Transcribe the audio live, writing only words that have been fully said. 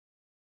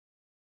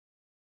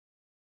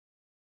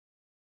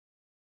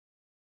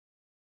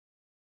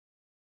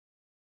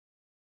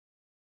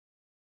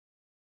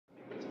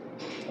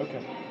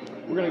Okay,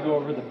 we're going to go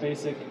over the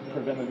basic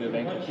preventative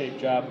ankle tape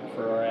job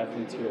for our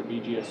athletes here at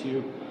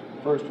BGSU.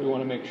 First, we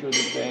want to make sure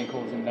that the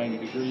ankle is in 90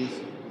 degrees.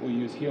 We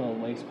use heel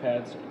and lace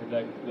pads to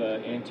protect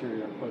the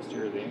anterior and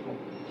posterior of the ankle.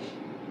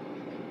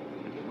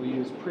 We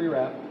use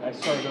pre-wrap. I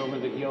started over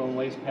the heel and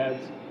lace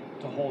pads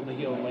to hold the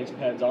heel and lace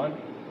pads on.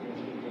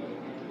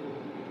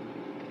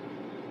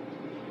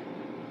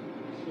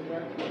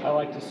 I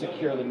like to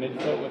secure the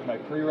midfoot with my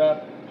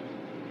pre-wrap,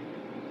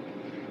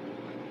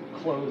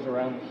 close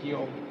around the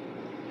heel,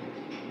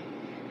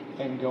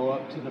 and go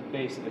up to the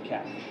base of the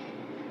calf.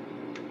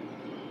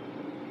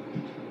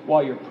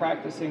 While you're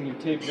practicing your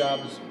tape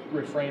jobs,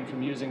 refrain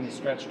from using the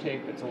stretch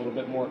tape. It's a little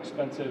bit more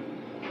expensive,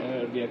 and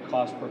it'll be a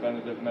cost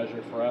preventative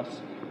measure for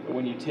us. But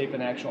when you tape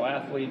an actual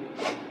athlete,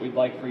 we'd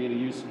like for you to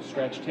use some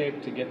stretch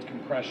tape to get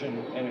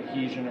compression and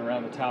adhesion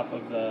around the top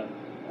of the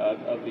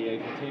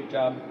ankle tape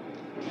job.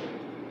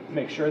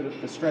 Make sure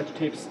that the stretch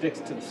tape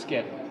sticks to the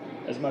skin.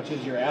 As much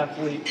as your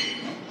athlete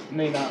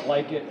may not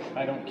like it,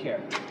 I don't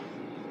care.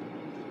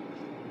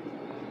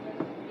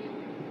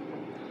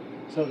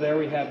 So there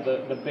we have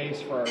the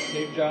base for our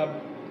tape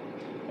job,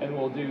 and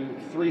we'll do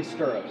 3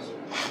 stirrups.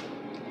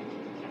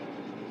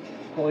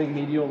 Pulling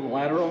medial and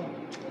lateral,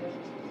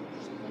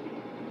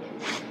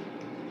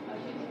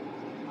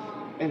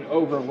 and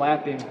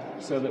overlapping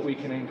so that we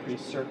can increase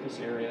surface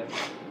area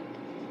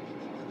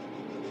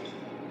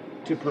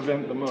to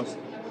prevent the most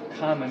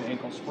common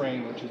ankle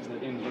sprain, which is the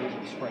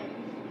inversion sprain.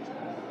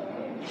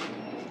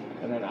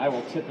 And then I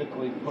will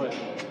typically put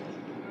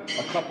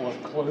a couple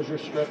of closure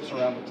strips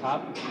around the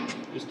top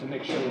just to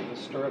make sure that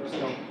the stirrups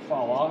don't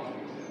fall off,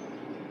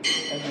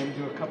 and then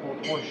do a couple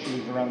of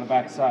horseshoes around the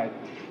back side.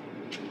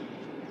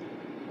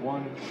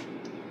 1,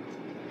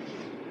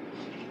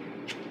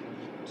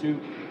 2,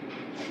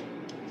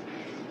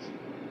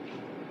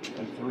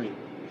 and 3.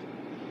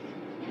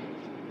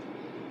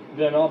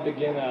 Then I'll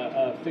begin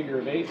a figure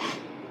of 8.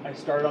 I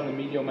start on the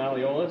medial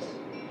malleolus,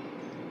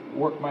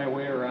 work my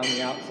way around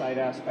the outside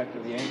aspect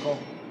of the ankle,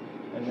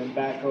 and then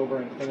back over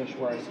and finish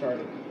where I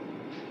started.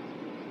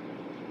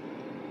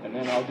 And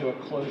then I'll do a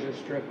closure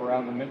strip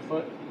around the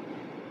midfoot,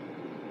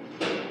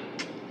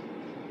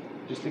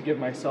 just to give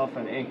myself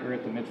an anchor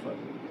at the midfoot.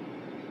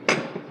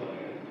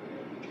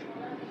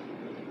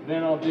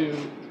 Then I'll do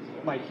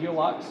my heel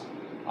locks.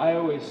 I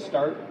always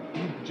start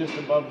just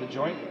above the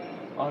joint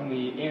on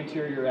the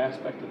anterior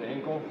aspect of the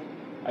ankle.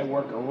 I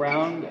work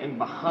around and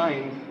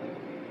behind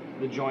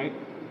the joint,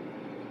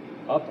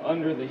 up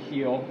under the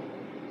heel,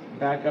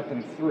 back up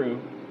and through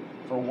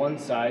for one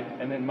side,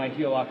 and then my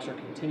heel locks are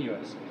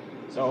continuous.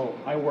 So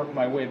I work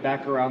my way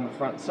back around the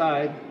front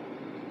side,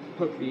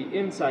 hook the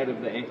inside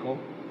of the ankle,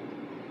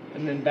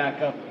 and then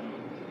back up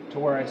to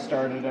where I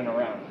started and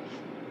around.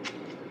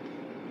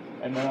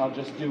 And then I'll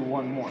just do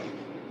one more.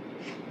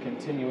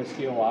 Continuous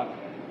heel lock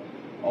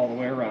all the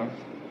way around.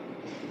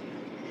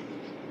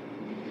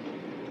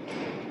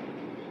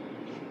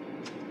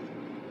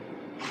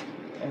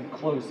 And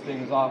close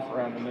things off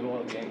around the middle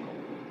of the ankle.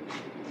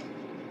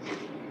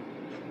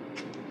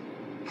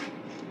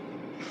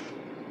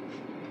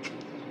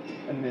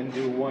 And then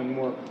do one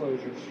more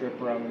closure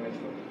strip around the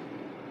midfoot.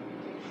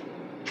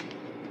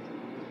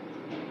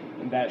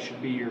 And that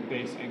should be your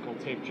base ankle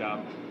tape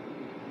job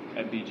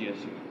at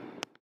BGSU.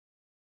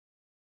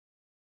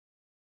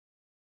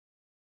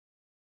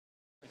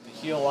 The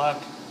heel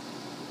lock,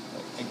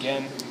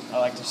 again, I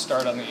like to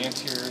start on the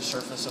anterior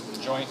surface of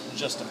the joint,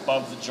 just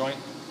above the joint.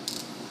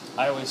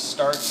 I always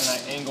start and I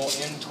angle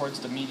in towards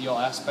the medial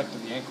aspect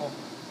of the ankle.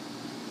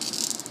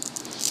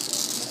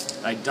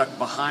 I duck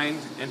behind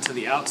into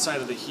the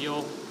outside of the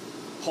heel,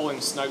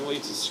 pulling snugly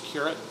to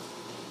secure it.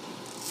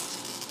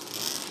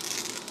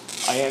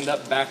 I end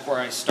up back where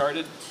I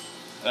started,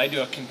 and I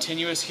do a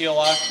continuous heel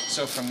lock.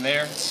 So from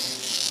there,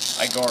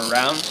 I go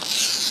around,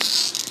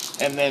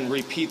 and then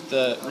repeat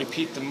the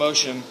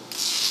motion,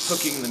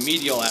 hooking the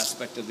medial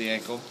aspect of the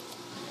ankle,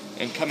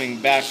 and coming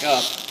back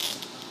up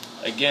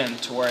again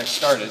to where I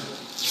started,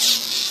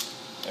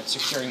 and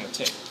securing the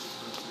tape.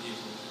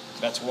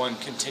 That's one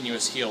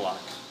continuous heel lock.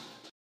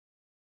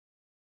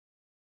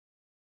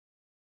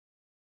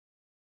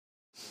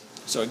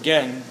 So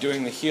again,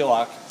 doing the heel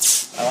lock,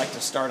 I like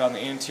to start on the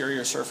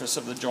anterior surface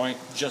of the joint,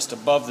 just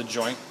above the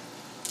joint.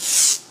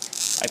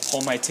 I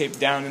pull my tape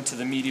down into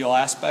the medial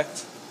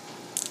aspect,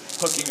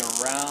 hooking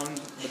around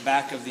the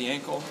back of the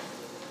ankle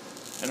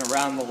and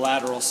around the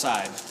lateral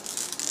side,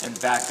 and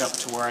back up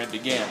to where I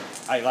began.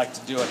 I like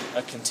to do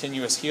a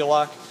continuous heel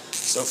lock,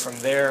 so from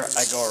there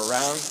I go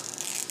around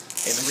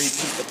and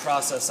repeat the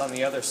process on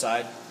the other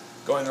side,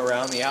 going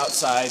around the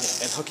outside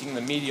and hooking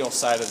the medial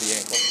side of the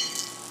ankle,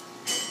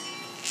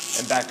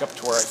 and back up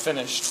to where I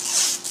finished,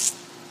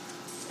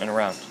 and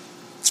around.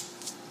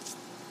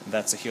 And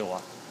that's a heel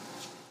lock.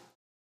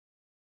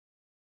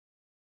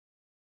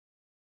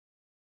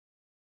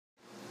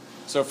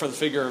 So for the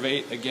figure of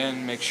 8,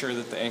 again, make sure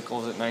that the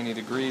ankle is at 90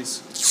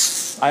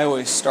 degrees. I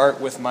always start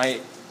with my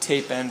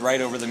tape end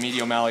right over the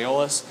medial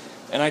malleolus,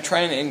 and I try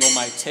and angle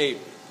my tape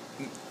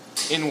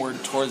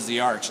inward towards the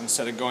arch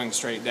instead of going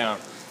straight down.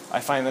 I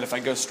find that if I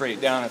go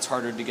straight down, it's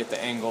harder to get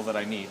the angle that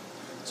I need.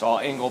 So I'll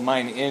angle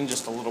mine in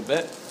just a little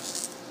bit.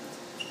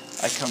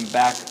 I come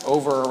back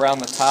over around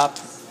the top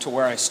to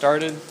where I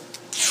started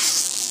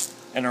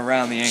and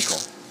around the ankle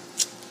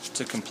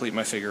to complete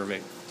my figure of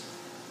 8.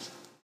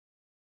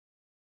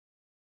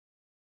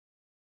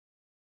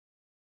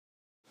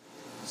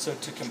 So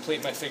to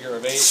complete my figure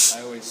of 8,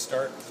 I always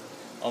start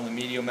on the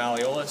medial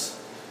malleolus.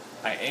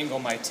 I angle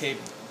my tape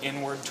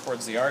inward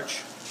towards the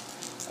arch.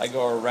 I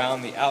go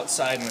around the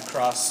outside and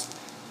across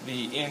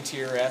the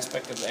anterior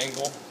aspect of the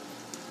ankle,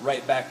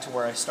 right back to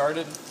where I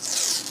started.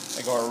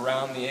 I go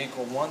around the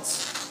ankle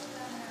once,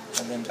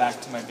 and then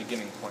back to my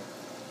beginning point.